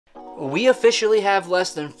we officially have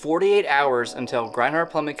less than 48 hours until Grindhard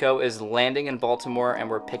Plumbing Co. is landing in Baltimore, and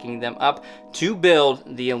we're picking them up to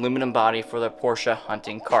build the aluminum body for the Porsche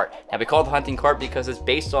hunting cart. Now, we call it the hunting cart because it's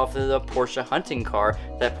based off of the Porsche hunting car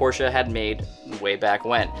that Porsche had made way back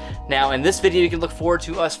when. Now, in this video, you can look forward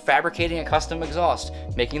to us fabricating a custom exhaust,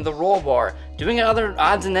 making the roll bar, doing other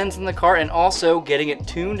odds and ends in the cart, and also getting it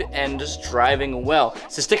tuned and just driving well.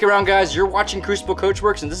 So stick around, guys. You're watching Crucible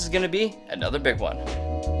Coachworks, and this is going to be another big one.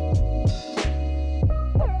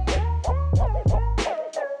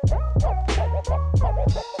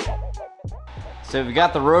 So we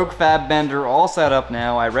got the Rogue Fab Bender all set up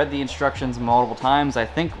now. I read the instructions multiple times. I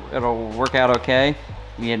think it'll work out okay.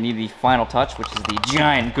 We need the final touch, which is the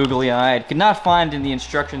giant googly eye. I could not find in the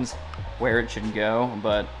instructions where it should go,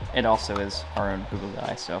 but it also is our own googly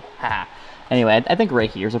eye, so ha. Anyway, I think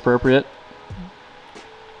right here is appropriate.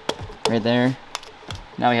 Right there.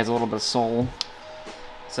 Now he has a little bit of soul.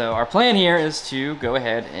 So our plan here is to go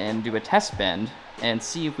ahead and do a test bend and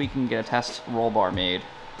see if we can get a test roll bar made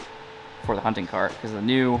for the hunting cart, because the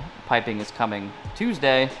new piping is coming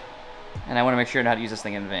Tuesday, and I want to make sure I know how to use this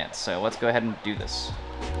thing in advance. So let's go ahead and do this.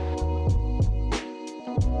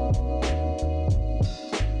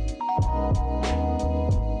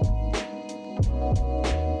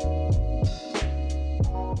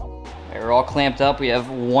 We're all clamped up. We have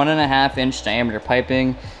 1.5 inch diameter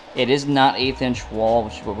piping. It is not 1/8 inch wall,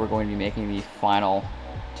 which is what we're going to be making the final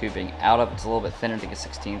tubing out of. It's a little bit thinner to get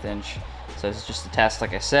 1/16 inch. So this is just a test,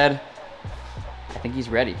 like I said. I think he's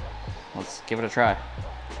ready. Let's give it a try.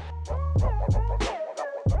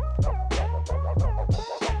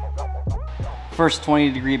 First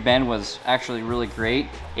 20-degree bend was actually really great.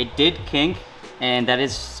 It did kink, and that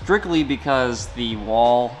is strictly because the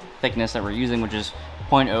wall thickness that we're using, which is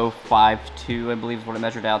 0.052, I believe is what it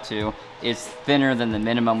measured out to, is thinner than the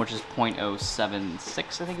minimum, which is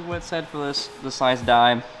 0.076, I think is what it said for this size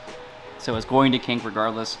die. So it's going to kink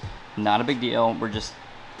regardless. Not a big deal. We're just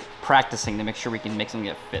practicing to make sure we can make something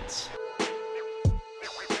that fits.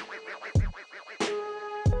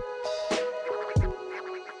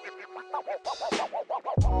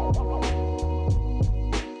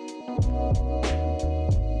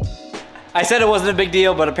 I said it wasn't a big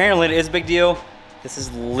deal, but apparently it is a big deal. This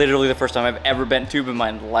is literally the first time I've ever bent tube in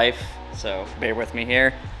my life, so bear with me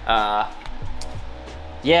here.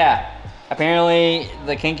 Yeah, apparently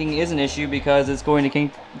the kinking is an issue because it's going to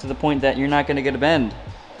kink to the point that you're not going to get a bend.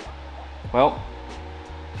 Well,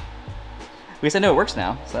 at least I know it works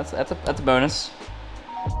now, so that's a bonus.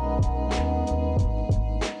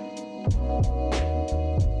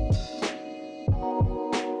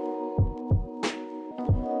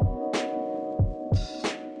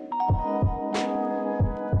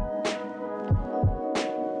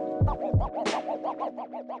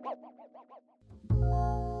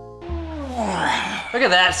 Look at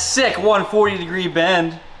that sick 140-degree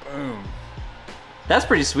bend. Boom. That's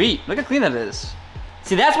pretty sweet. Look how clean that is.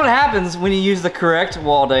 See, that's what happens when you use the correct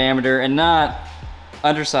wall diameter and not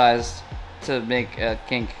undersized to make a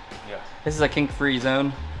kink. Yeah. This is a kink-free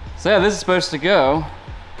zone. So yeah, this is supposed to go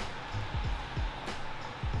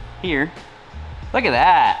here. Look at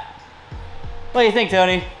that. What do you think,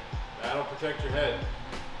 Tony? That'll protect your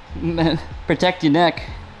head. Protect your neck.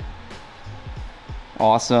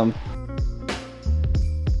 Awesome.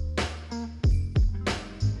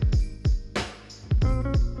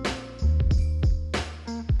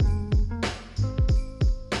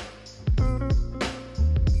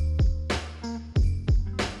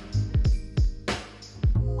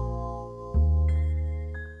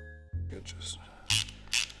 Just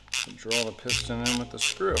draw the piston in with the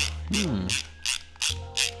screw.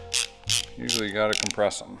 Usually you gotta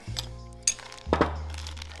compress them. Pop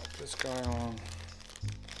this guy on.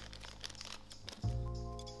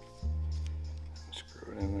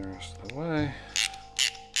 Screw it in the rest of the way.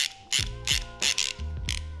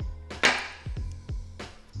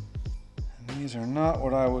 And these are not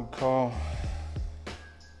what I would call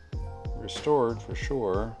restored for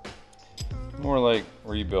sure. More like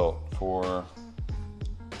rebuilt for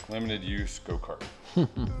limited use go-kart.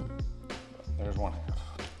 There's one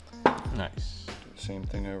half. Nice. Do the same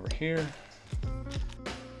thing over here.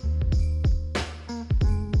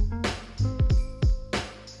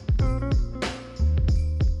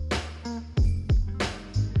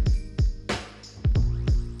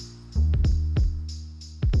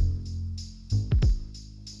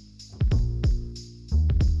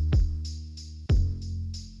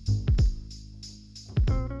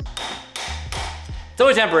 It's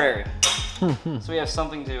only temporary. So we have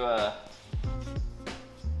something to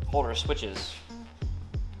hold our switches.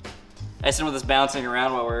 I assume with this bouncing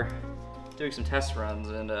around while we're doing some test runs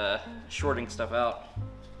and shorting stuff out.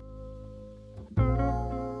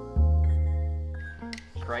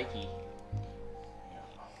 Crikey.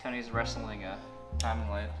 Tony's wrestling a timing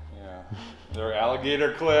light. Yeah. They're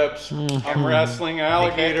alligator clips. I'm wrestling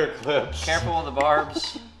alligator clips. Careful with the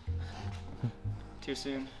barbs. Too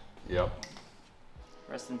soon. Yep.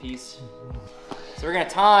 Rest in peace. So we're gonna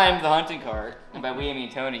time the hunting cart, and by we I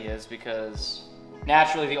mean Tony is, because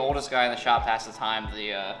naturally the oldest guy in the shop has to time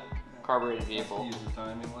the carbureted vehicle. Use the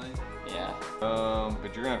timing light. Yeah.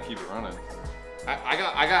 But you're gonna have to keep it running. I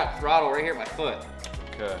got throttle right here at my foot.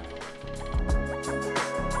 Okay.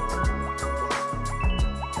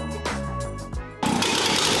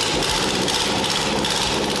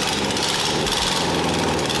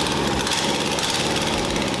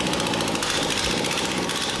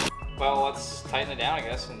 Well, let's tighten it down, I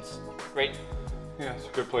guess, and it's great. Yeah, it's a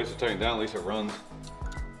good place to tighten down. At least it runs.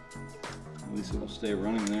 At least it will stay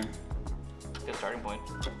running there. Good starting point.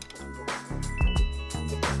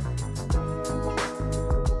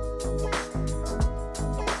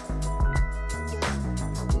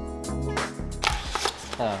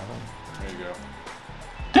 There you go.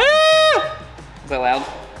 Is that loud?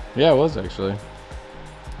 Yeah, it was actually.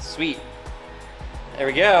 Sweet. There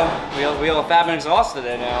we go. We all have fab and exhaust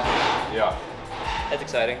today now. Yeah. That's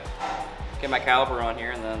exciting. Get my caliper on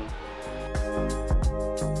here and then.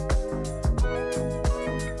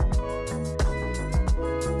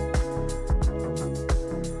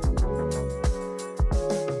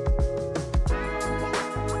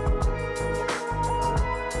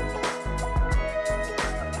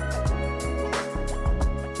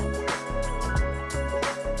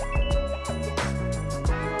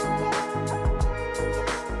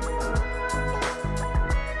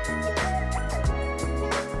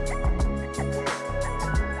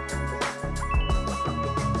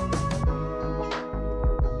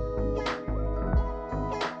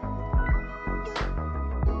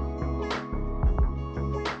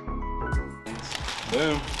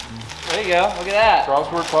 Boom. There you go. Look at that.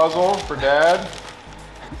 Crossword puzzle for Dad.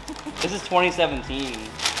 This is 2017.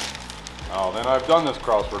 Oh, then I've done this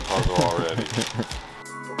crossword puzzle already.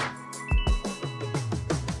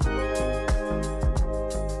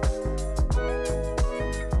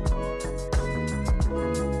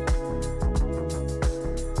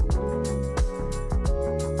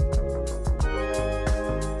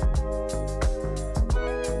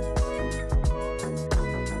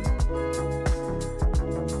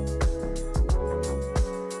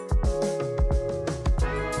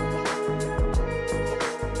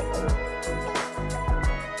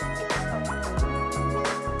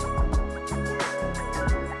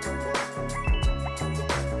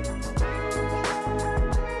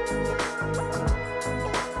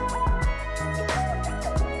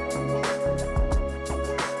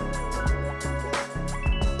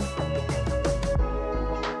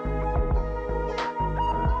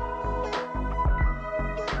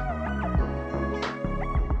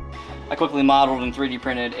 I quickly modeled and 3D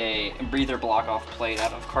printed a breather block off plate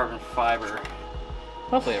out of carbon fiber.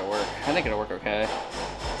 Hopefully it'll work. I think it'll work okay.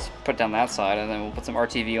 Let's put it down that side and then we'll put some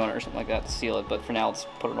RTV on it or something like that to seal it, but for now let's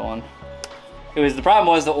put it on. The problem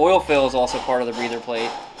was the oil fill is also part of the breather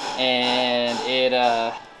plate, and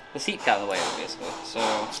the seat got in the way of it basically.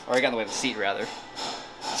 Or it got in the way of the seat rather.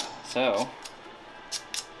 So,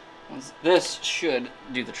 this should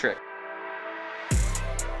do the trick.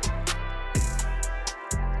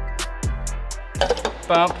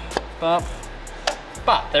 Bump, bump,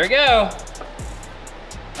 bump. There we go.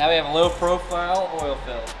 Now we have a low profile oil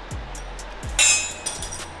fill.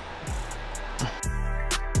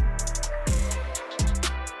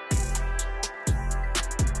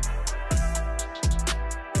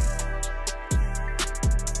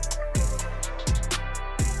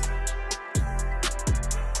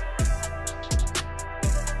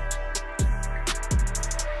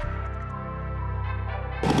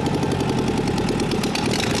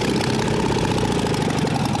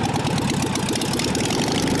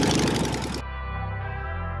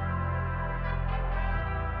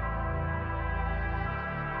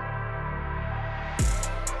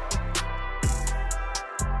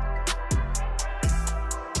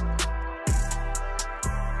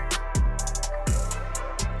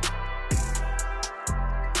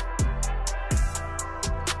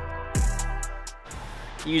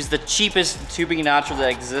 Use the cheapest tubing notcher that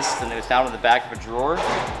exists, and it was found in the back of a drawer.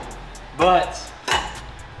 But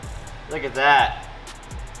look at that.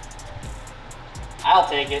 I'll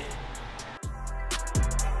take it.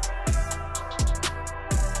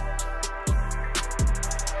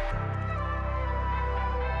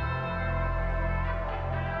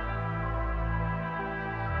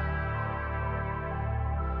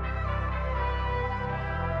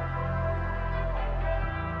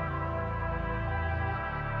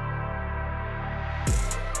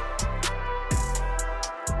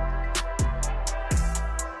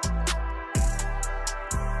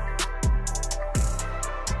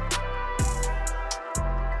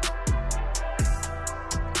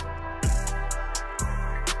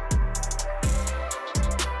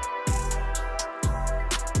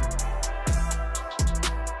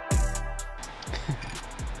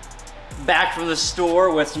 back from the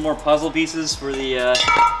store with some more puzzle pieces for the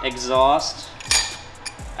exhaust.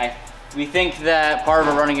 We think that part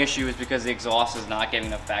of a running issue is because the exhaust is not getting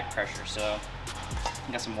enough back pressure. So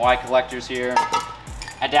we got some Y collectors here,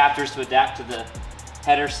 adapters to adapt to the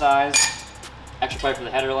header size, extra pipe for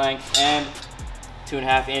the header length, and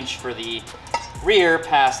 2.5 inch for the rear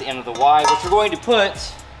past the end of the Y, which we're going to put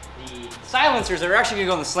the silencers that are actually gonna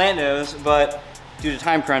go on the slant nose, but due to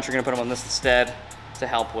time crunch, we're gonna put them on this instead to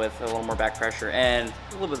help with a little more back pressure and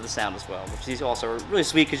a little bit of the sound as well, which these also are really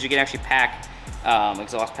sweet because you can actually pack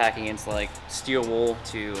exhaust packing into like steel wool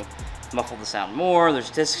to muffle the sound more. There's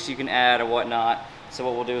discs you can add or whatnot. So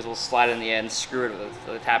what we'll do is we'll slide it in the end, screw it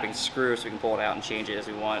with a tapping screw so we can pull it out and change it as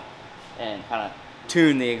we want and kind of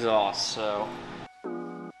tune the exhaust. So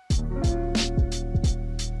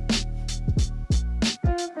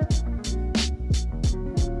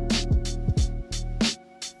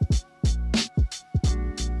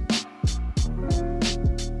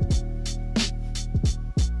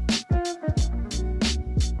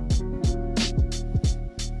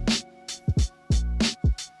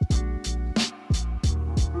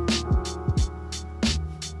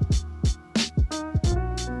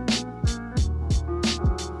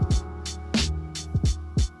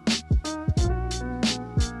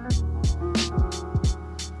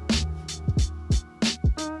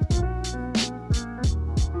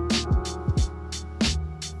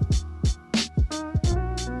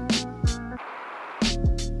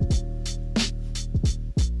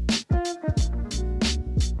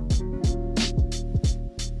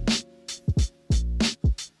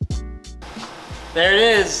there it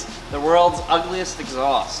is, the world's ugliest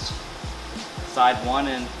exhaust. Side 1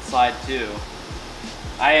 and side 2.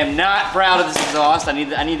 I am not proud of this exhaust. I need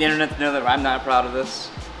the internet to know that I'm not proud of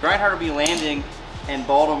this. Grindhard will be landing in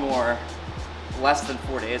Baltimore less than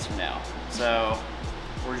 4 days from now. So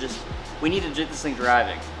we need to get this thing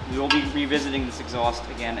driving. We will be revisiting this exhaust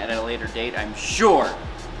again at a later date, I'm sure.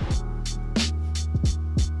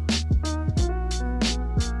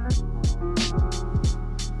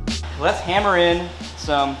 Let's hammer in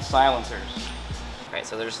some silencers. Okay,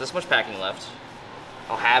 so there's this much packing left.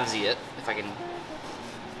 I'll halvesy it if I can.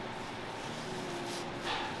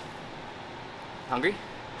 Hungry?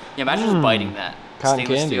 Yeah, imagine just biting that. Cotton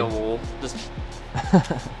Stainless candy. steel wool. Just.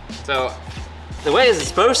 So, the way this is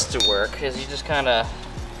supposed to work is you just kind of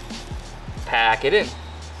pack it in.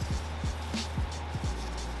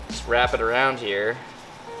 Just wrap it around here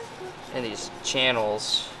in these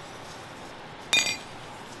channels.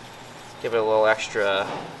 Give it a little extra,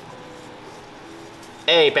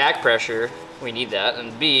 A, back pressure, we need that,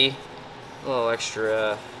 and B, a little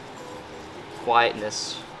extra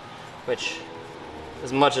quietness, which,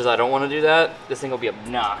 as much as I don't want to do that, this thing will be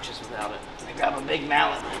obnoxious without it. I grab a big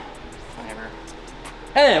mallet, whatever,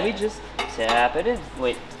 and we just tap it in.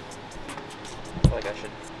 Wait, I feel like I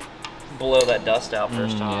should blow that dust out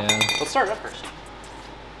first, huh? Yeah. Let's start it up first.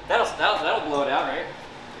 That'll blow it out, right?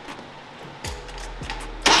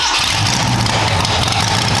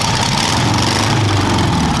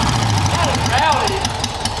 Rowdy.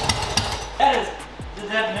 That is the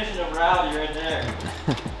definition of rowdy right there.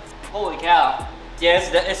 Holy cow. Yeah,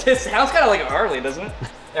 it sounds kind of like a Harley, doesn't it?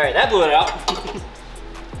 All right, that blew it out.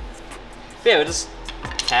 Yeah, we'll just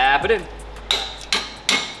tap it in.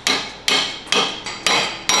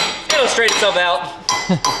 It'll straighten itself out,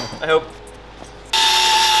 I hope.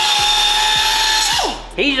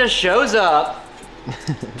 He just shows up,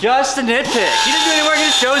 just to nitpick. He doesn't do any work, he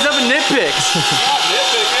just shows up and nitpicks. Not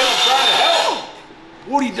nitpicking, I'm trying to help.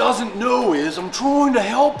 What he doesn't know is I'm trying to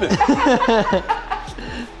help him.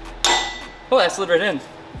 Oh, that slid right in.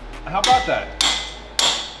 How about that?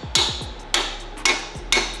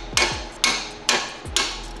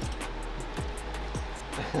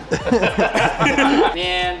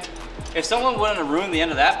 Man, if someone wouldn't have ruined the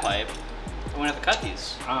end of that pipe, I wouldn't have to cut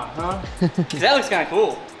these. Uh-huh. 'Cause that looks kind of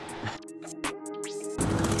cool.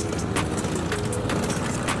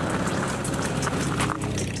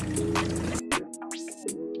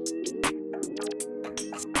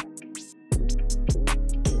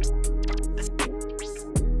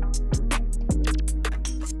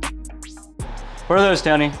 What are those,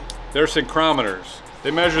 Tony? They're synchrometers.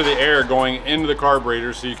 They measure the air going into the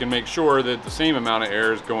carburetor so you can make sure that the same amount of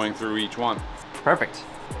air is going through each one. Perfect.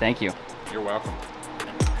 Thank you. You're welcome.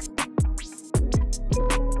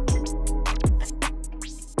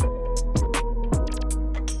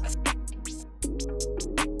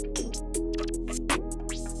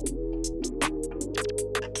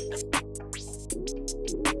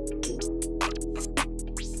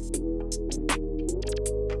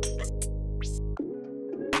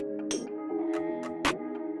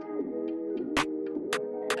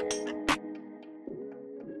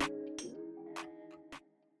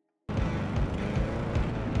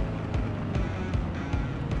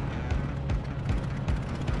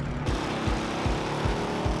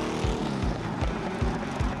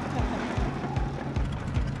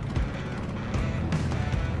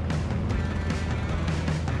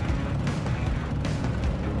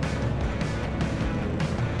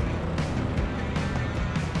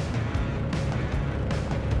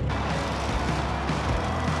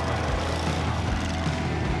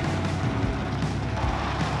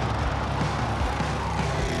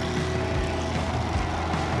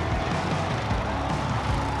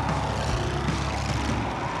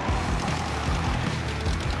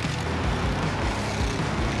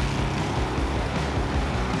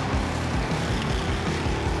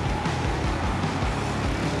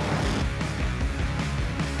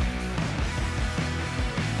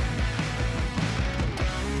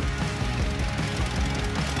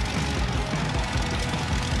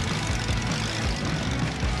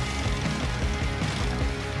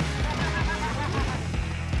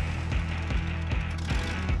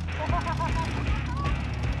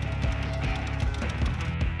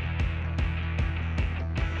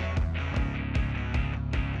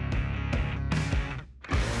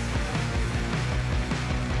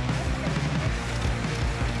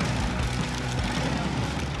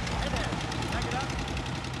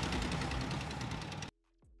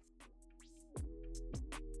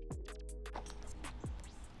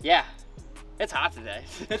 Yeah, it's hot today.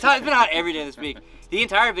 It's hot. It's been hot every day this week. The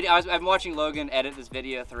entire video, I've been watching Logan edit this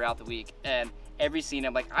video throughout the week, and every scene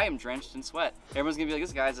I'm like, I am drenched in sweat. Everyone's gonna be like,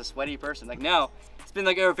 this guy's a sweaty person. Like, no, it's been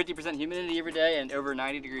like over 50% humidity every day and over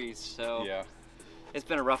 90 degrees. So yeah, it's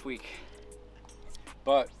been a rough week.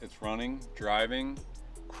 But it's running, driving,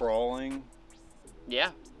 crawling. Yeah.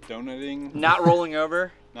 Donating. Not rolling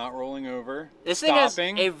over. Not rolling over. This thing has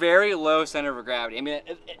a very low center of gravity. I mean,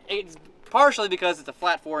 it's partially because it's a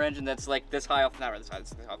flat 4 engine that's like this high off, not really this high,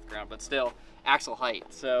 it's off the ground, but still axle height.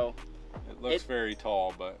 So it looks very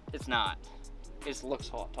tall, but it's not. It just looks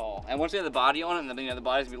tall. And once we have the body on it, and the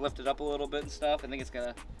body's gonna be lifted up a little bit and stuff, I think it's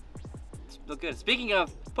gonna look good. Speaking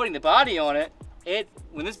of putting the body on it,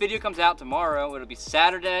 when this video comes out tomorrow, it'll be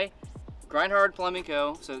Saturday. Grindhard Plumbing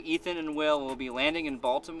Co. So Ethan and will be landing in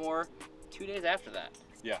Baltimore 2 days after that.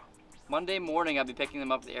 Yeah. Monday morning, I'll be picking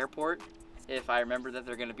them up at the airport if I remember that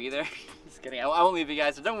they're going to be there. Just kidding. I won't leave you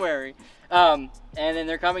guys, so don't worry. And then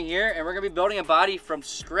they're coming here, and we're going to be building a body from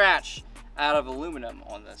scratch out of aluminum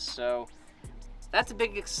on this. So that's a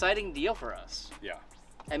big, exciting deal for us. Yeah.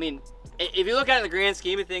 I mean, if you look at it in the grand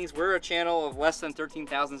scheme of things, we're a channel of less than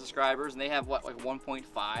 13,000 subscribers, and they have, what, like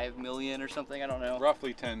 1.5 million or something? I don't know.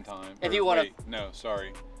 Roughly 10 times. If you want to... No,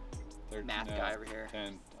 sorry. Math guy over here.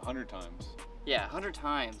 100 times. Yeah, 100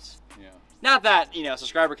 times. Yeah. Not that,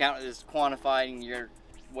 subscriber count is quantifying your,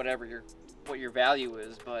 what your value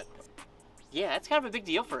is, but yeah, it's kind of a big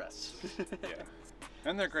deal for us. Yeah.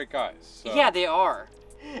 And they're great guys. So. Yeah, they are.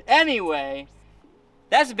 Anyway,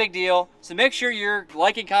 that's a big deal. So make sure you're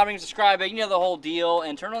liking, commenting, subscribing, the whole deal,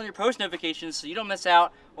 and turn on your post notifications so you don't miss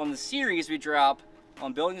out on the series we drop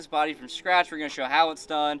on building this body from scratch. We're going to show how it's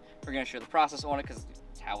done. We're going to show the process on it because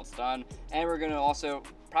it's how it's done. And we're going to also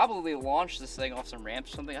probably launch this thing off some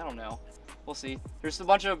ramps or something. I don't know. We'll see. There's a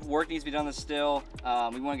bunch of work needs to be done this still.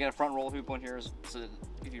 We want to get a front roll hoop on here so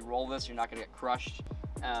if you roll this, you're not going to get crushed.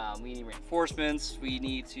 We need reinforcements. We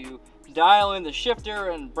need to dial in the shifter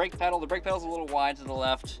and brake pedal. The brake pedal's a little wide to the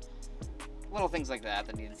left. Little things like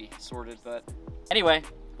that need to be sorted. But anyway,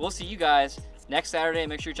 we'll see you guys next Saturday.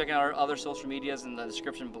 Make sure you're checking out our other social medias in the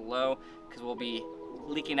description below because we'll be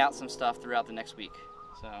leaking out some stuff throughout the next week.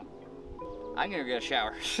 So I'm going to get a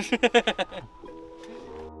shower.